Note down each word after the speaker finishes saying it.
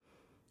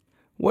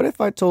What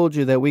if I told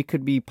you that we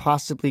could be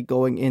possibly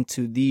going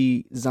into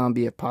the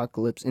zombie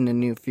apocalypse in the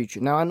near future?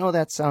 Now, I know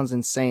that sounds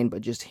insane,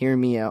 but just hear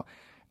me out.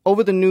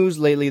 Over the news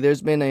lately,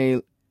 there's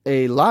been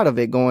a lot of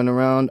it going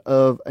around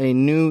of a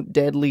new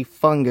deadly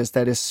fungus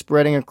that is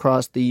spreading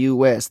across the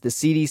U.S. The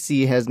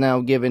CDC has now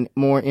given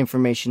more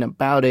information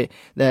about it,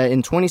 that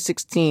in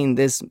 2016,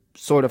 this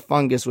sort of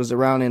fungus was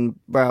around in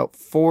about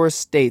 4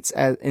 states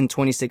in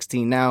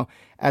 2016. Now,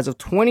 as of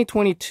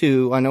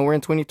 2022, I know we're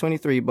in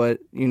 2023, but,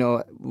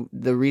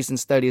 the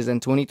recent study is in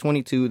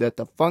 2022 that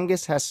the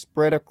fungus has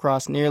spread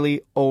across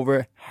nearly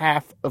over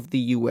half of the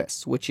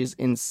U.S., which is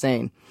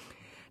insane.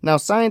 Now,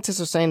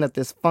 scientists are saying that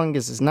this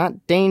fungus is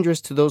not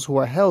dangerous to those who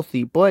are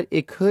healthy, but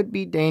it could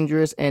be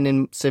dangerous and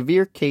in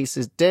severe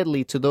cases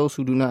deadly to those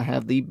who do not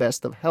have the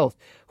best of health,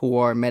 who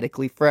are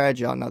medically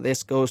fragile. Now,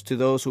 this goes to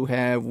those who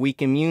have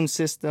weak immune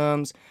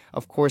systems,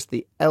 of course,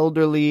 the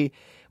elderly.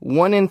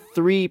 1 in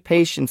 3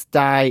 patients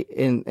die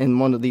in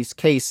one of these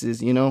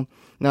cases,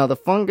 Now, the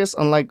fungus,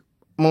 unlike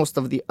most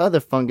of the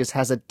other fungus,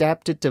 has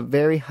adapted to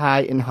very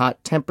high and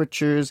hot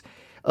temperatures.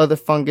 Other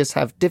fungus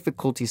have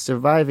difficulty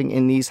surviving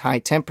in these high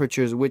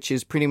temperatures, which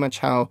is pretty much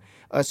how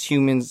us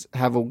humans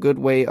have a good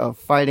way of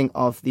fighting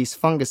off these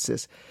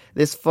funguses.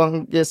 This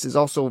fungus is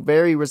also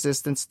very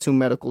resistant to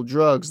medical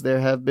drugs.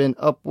 There have been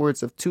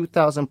upwards of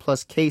 2,000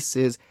 plus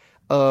cases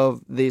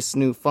of this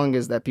new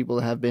fungus that people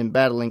have been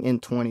battling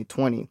in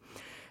 2020.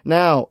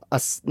 Now,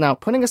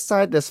 putting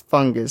aside this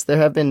fungus, there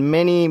have been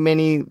many,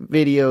 many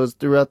videos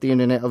throughout the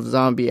internet of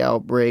zombie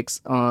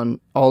outbreaks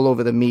on all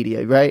over the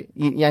media, right?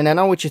 Yeah, and I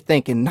know what you're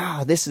thinking.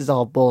 Nah, this is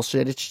all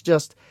bullshit. It's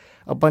just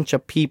a bunch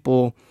of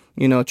people,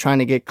 trying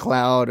to get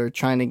clout or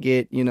trying to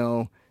get,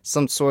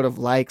 some sort of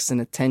likes and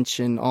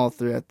attention all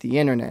throughout the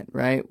internet,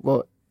 right?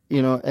 Well,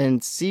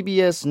 and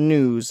CBS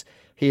News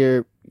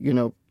here,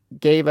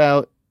 gave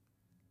out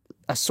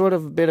a sort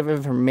of bit of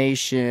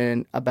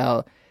information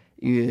about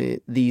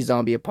the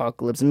zombie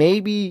apocalypse.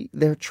 Maybe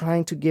they're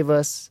trying to give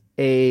us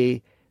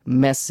a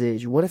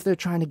message. What if they're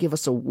trying to give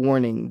us a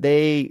warning?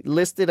 They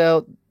listed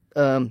out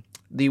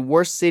the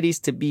worst cities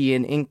to be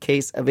in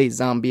case of a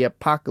zombie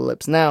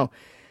apocalypse. Now,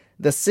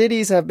 the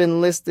cities have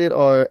been listed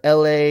are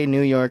LA, New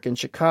York, and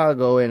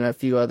Chicago, and a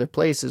few other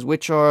places,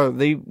 which are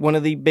one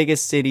of the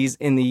biggest cities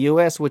in the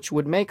US, which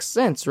would make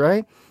sense,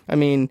 right? I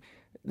mean,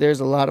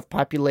 there's a lot of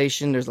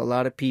population, there's a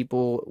lot of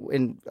people.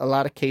 In a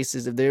lot of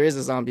cases, if there is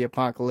a zombie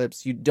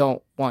apocalypse, you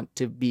don't want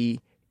to be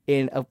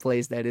in a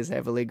place that is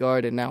heavily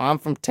guarded. Now, I'm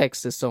from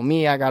Texas, so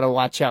I gotta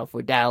watch out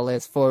for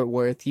Dallas, Fort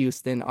Worth,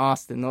 Houston,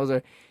 Austin. Those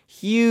are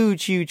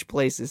huge, huge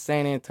places.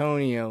 San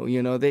Antonio,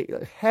 they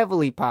are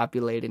heavily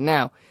populated.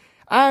 Now,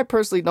 I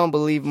personally don't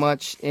believe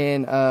much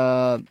in,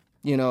 zombie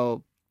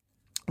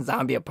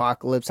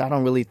apocalypse. I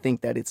don't really think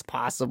that it's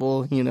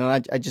possible.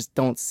 I just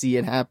don't see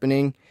it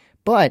happening.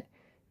 But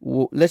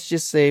let's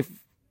just say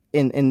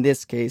in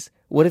this case,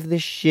 what if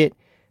this shit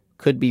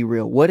could be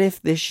real? What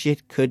if this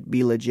shit could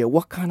be legit?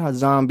 What kind of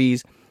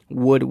zombies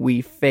would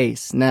we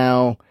face?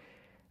 Now,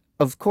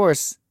 of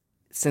course,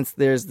 since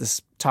there's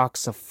this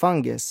talks of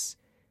fungus,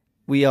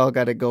 we all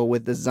got to go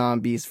with the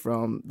zombies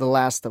from The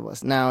Last of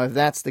Us. Now, if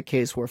that's the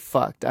case, we're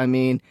fucked. I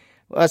mean,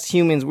 us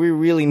humans, we're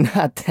really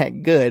not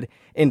that good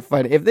in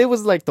fighting. If there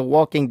was like the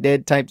Walking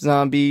Dead type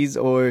zombies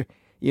or,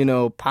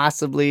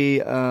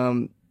 possibly,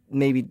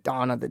 maybe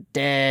Dawn of the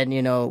Dead,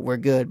 we're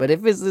good. But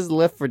if it's this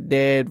Left 4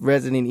 Dead,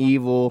 Resident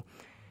Evil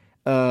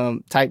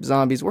type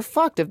zombies, we're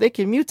fucked. If they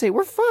can mutate,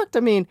 we're fucked. I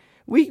mean,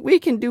 we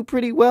can do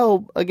pretty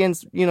well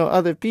against,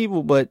 other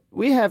people, but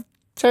we have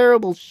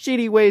terrible,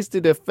 shitty ways to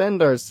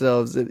defend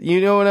ourselves. You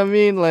know what I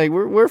mean? Like,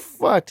 we're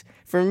fucked.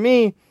 For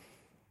me,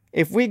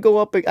 if we go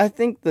up, I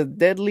think the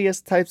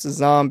deadliest types of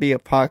zombie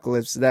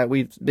apocalypse that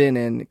we've been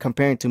in,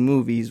 comparing to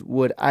movies,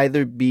 would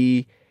either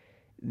be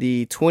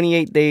the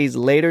 28 days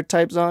later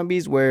type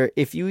zombies, where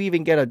if you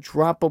even get a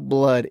drop of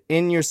blood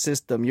in your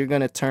system, you're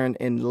going to turn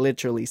in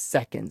literally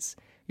seconds.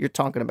 You're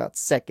talking about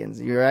seconds,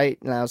 you're right?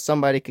 Now,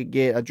 somebody could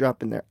get a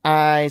drop in their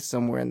eye,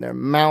 somewhere in their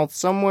mouth,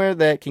 somewhere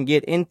that can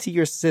get into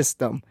your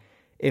system.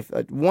 If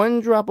one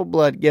drop of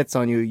blood gets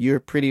on you,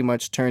 you're pretty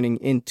much turning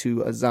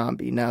into a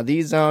zombie. Now,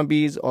 these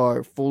zombies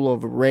are full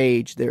of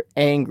rage. They're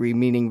angry,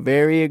 meaning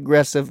very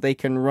aggressive. They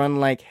can run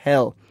like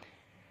hell.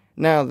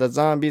 Now, the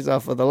zombies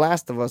off of The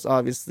Last of Us,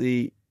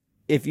 obviously,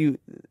 the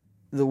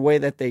way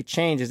that they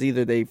change is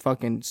either they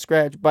fucking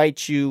scratch,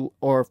 bite you,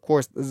 or, of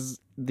course,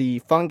 the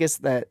fungus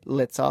that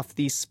lets off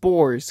these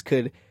spores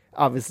could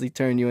obviously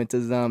turn you into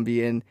a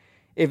zombie. And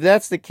if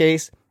that's the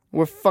case,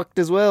 we're fucked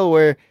as well,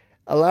 where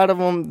a lot of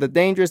them, the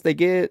dangerous they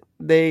get,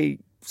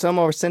 some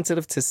are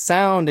sensitive to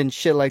sound and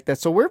shit like that.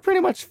 So we're pretty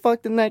much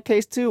fucked in that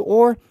case too.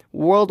 Or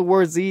World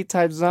War Z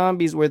type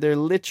zombies, where they're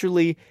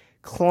literally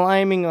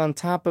climbing on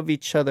top of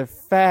each other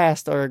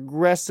fast, are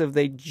aggressive,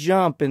 they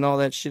jump and all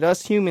that shit.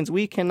 Us humans,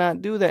 we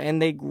cannot do that,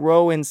 and they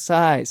grow in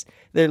size.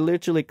 They're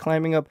literally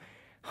climbing up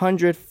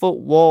 100-foot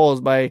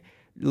walls by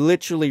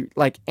literally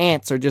like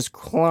ants, are just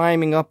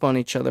climbing up on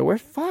each other. We're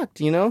fucked,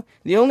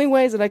 The only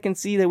ways that I can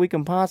see that we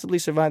can possibly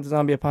survive the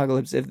zombie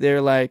apocalypse, if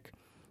they're like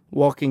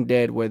Walking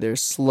Dead, where they're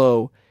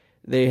slow,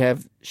 They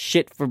have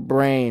shit for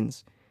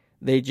brains.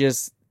 They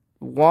just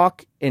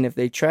walk, and if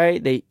they try,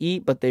 they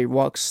eat, but they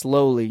walk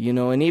slowly, you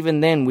know, and even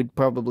then we'd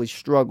probably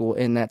struggle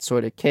in that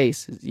sort of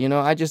case. You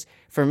know,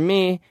 for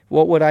me,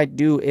 what would I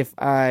do if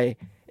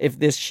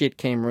this shit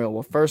came real?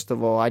 Well, first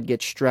of all, I'd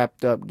get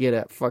strapped up, get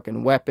a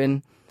fucking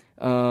weapon,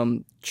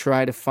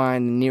 try to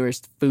find the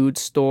nearest food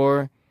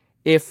store,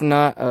 if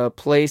not a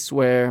place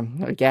where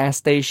a gas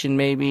station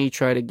maybe,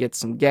 try to get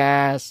some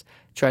gas,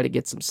 try to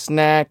get some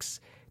snacks,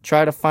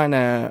 try to find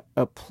a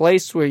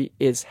place where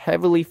it's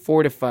heavily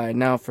fortified.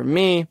 Now, for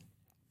me,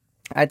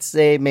 I'd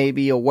say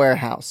maybe a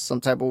warehouse,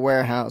 some type of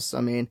warehouse. I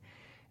mean,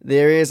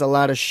 there is a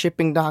lot of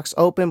shipping docks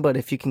open, but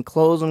if you can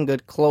close them,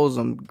 good, close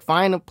them.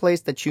 Find a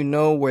place that you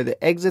know where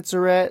the exits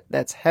are at,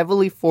 that's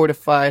heavily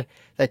fortified,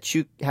 that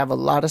you have a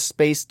lot of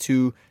space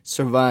to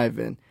survive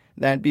in.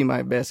 That'd be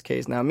my best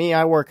case. Now, me,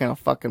 I work in a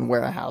fucking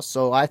warehouse,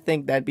 so I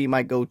think that'd be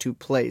my go-to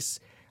place.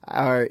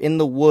 Or in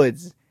the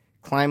woods,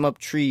 climb up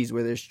trees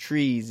where there's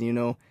trees, you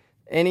know.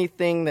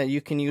 Anything that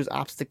you can use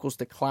obstacles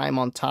to climb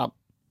on top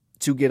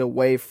to get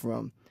away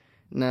from.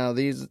 Now,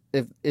 these,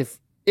 if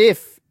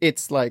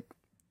it's like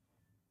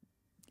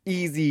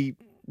easy,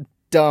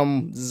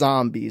 dumb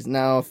zombies.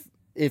 Now,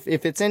 if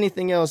it's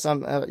anything else,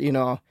 I'm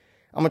gonna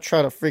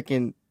try to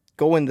freaking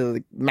go into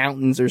the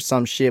mountains or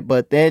some shit,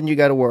 but then you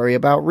gotta worry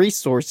about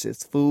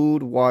resources,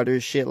 food, water,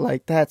 shit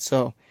like that.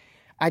 So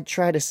I'd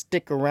try to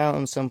stick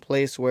around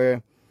someplace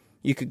where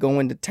you could go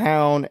into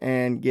town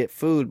and get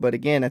food. But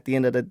again, at the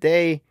end of the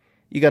day,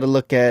 you got to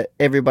look at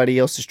everybody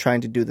else is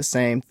trying to do the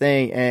same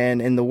thing. And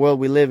in the world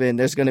we live in,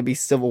 there's going to be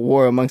civil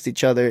war amongst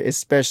each other,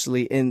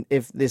 especially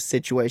if this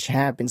situation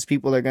happens.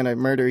 People are going to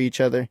murder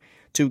each other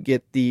to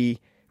get the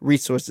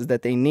resources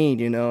that they need,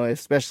 you know,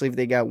 especially if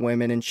they got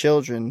women and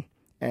children.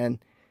 And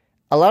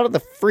a lot of the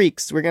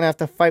freaks, we're going to have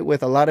to fight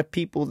with a lot of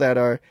people that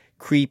are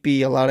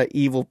creepy, a lot of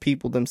evil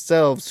people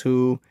themselves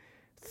who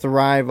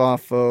thrive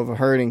off of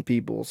hurting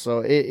people.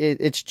 So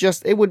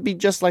it would be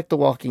just like The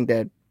Walking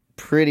Dead.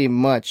 Pretty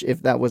much,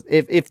 if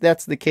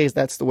that's the case,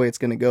 that's the way it's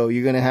going to go.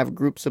 You're going to have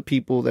groups of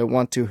people that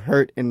want to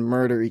hurt and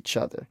murder each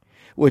other,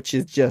 which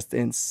is just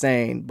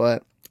insane.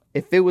 But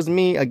if it was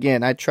me,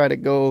 again, I'd try to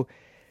go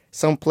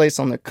someplace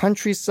on the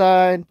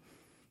countryside,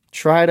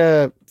 try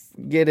to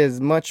get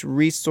as much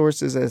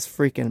resources as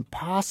freaking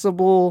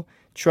possible,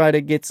 try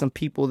to get some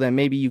people that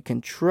maybe you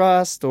can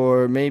trust,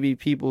 or maybe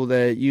people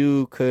that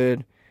you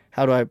could,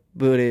 how do I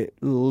put it,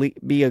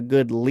 be a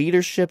good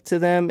leadership to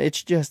them.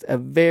 It's just a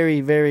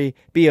very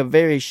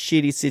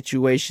shitty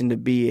situation to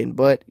be in.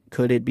 But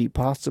could it be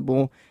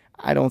possible?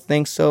 I don't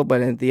think so.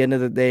 But at the end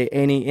of the day,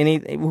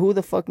 who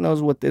the fuck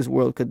knows what this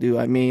world could do?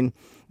 I mean,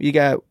 you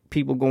got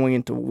people going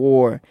into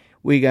war.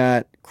 We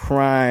got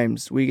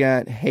crimes. We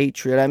got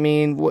hatred. I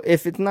mean,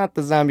 if it's not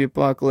the zombie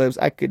apocalypse,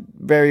 I could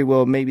very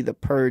well, maybe the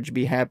purge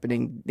be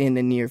happening in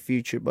the near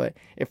future. But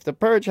if the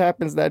purge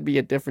happens, that'd be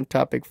a different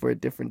topic for a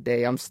different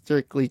day. I'm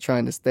strictly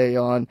trying to stay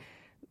on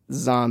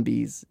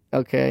zombies.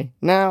 Okay.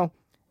 Now,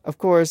 of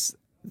course,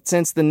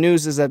 since the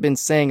news has been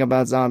saying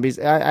about zombies,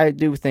 I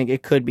do think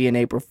it could be an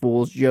April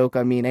Fool's joke.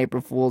 I mean,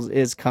 April Fool's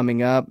is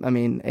coming up. I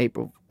mean,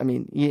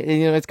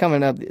 it's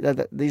coming up.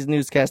 These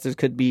newscasters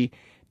could be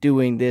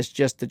doing this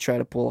just to try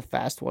to pull a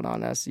fast one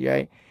on us,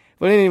 right?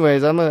 But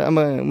anyways, I'm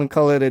gonna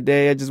call it a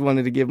day. I just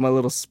wanted to give my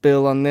little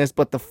spill on this.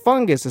 But the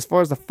fungus, as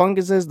far as the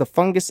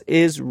fungus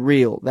is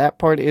real. That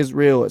part is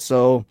real.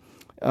 So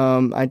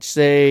I'd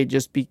say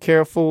just be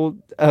careful.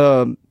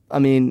 I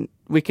mean,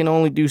 we can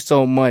only do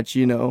so much,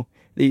 you know.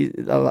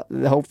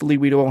 Hopefully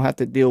we don't have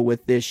to deal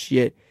with this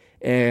shit,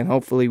 and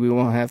hopefully we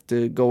won't have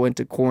to go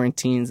into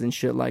quarantines and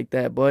shit like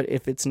that. But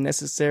if it's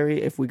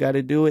necessary, if we got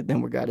to do it, then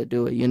we got to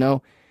do it, you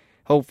know.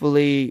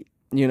 Hopefully,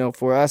 you know,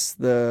 for us,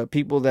 the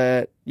people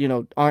that, you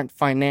know, aren't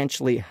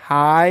financially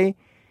high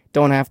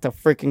don't have to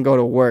freaking go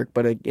to work.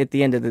 But at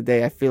the end of the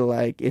day, I feel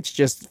like it's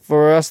just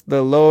for us,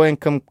 the low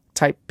income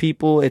type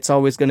people, it's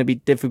always going to be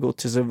difficult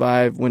to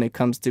survive when it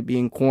comes to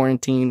being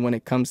quarantined, when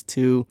it comes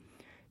to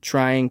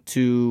trying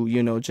to,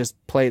 you know, just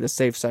play the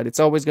safe side. It's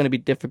always going to be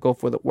difficult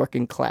for the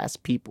working class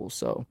people.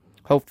 So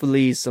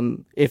hopefully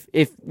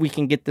if we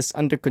can get this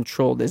under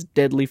control, this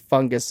deadly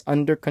fungus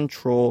under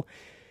control,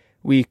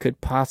 we could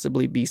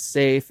possibly be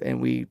safe,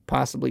 and we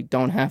possibly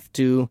don't have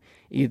to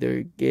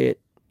either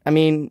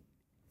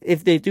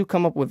if they do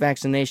come up with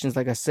vaccinations,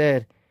 like I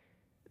said,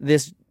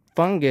 this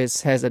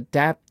fungus has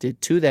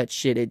adapted to that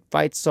shit. It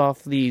fights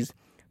off these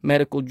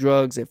medical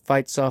drugs. It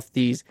fights off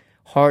these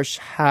harsh,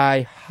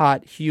 high,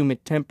 hot,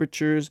 humid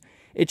temperatures.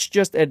 It's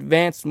just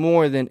advanced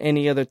more than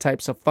any other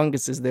types of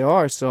funguses there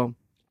are. So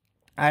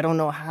I don't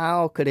know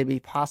how could it be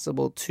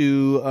possible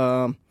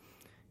to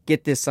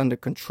get this under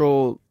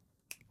control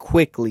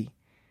quickly.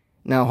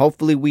 Now,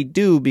 hopefully we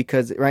do,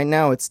 because right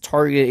now it's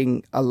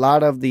targeting a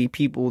lot of the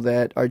people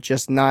that are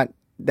just not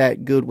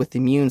that good with the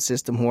immune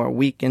system, who are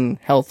weak in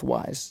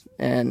health-wise.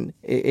 And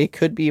it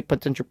could be a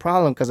potential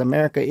problem, because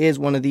America is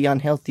one of the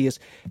unhealthiest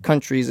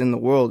countries in the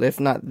world, if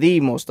not the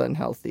most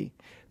unhealthy,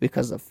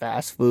 because of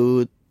fast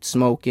food,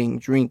 smoking,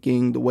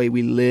 drinking, the way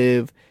we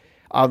live.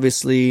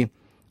 Obviously,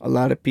 A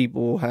lot of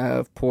people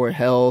have poor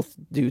health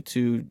due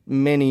to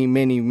many,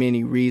 many,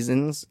 many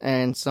reasons.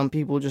 And some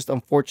people just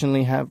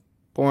unfortunately have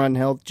poor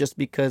health just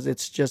because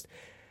it's just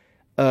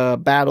a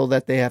battle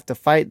that they have to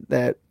fight.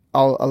 That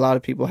a lot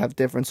of people have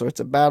different sorts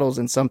of battles.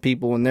 And some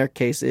people, in their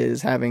case,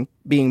 is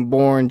being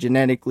born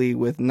genetically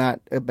with not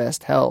the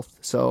best health.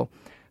 So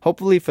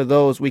hopefully for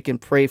those, we can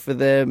pray for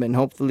them, and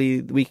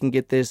hopefully we can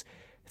get this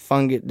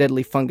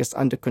deadly fungus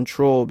under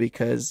control,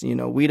 because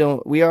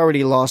we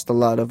already lost a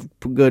lot of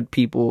good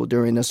people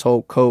during this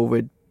whole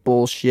COVID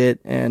bullshit,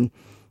 and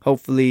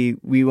hopefully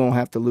we won't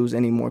have to lose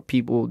any more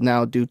people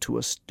now due to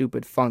a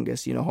stupid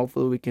fungus.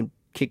 Hopefully we can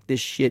kick this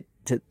shit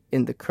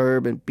in the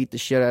curb and beat the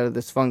shit out of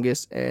this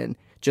fungus and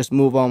just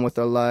move on with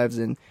our lives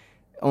and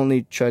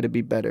only try to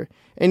be better.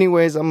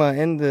 Anyways, I'm gonna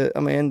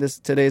end this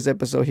today's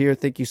episode here.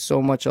 Thank you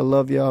so much. I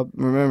love y'all.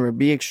 Remember,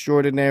 be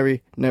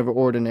extraordinary, never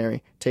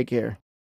ordinary. Take care.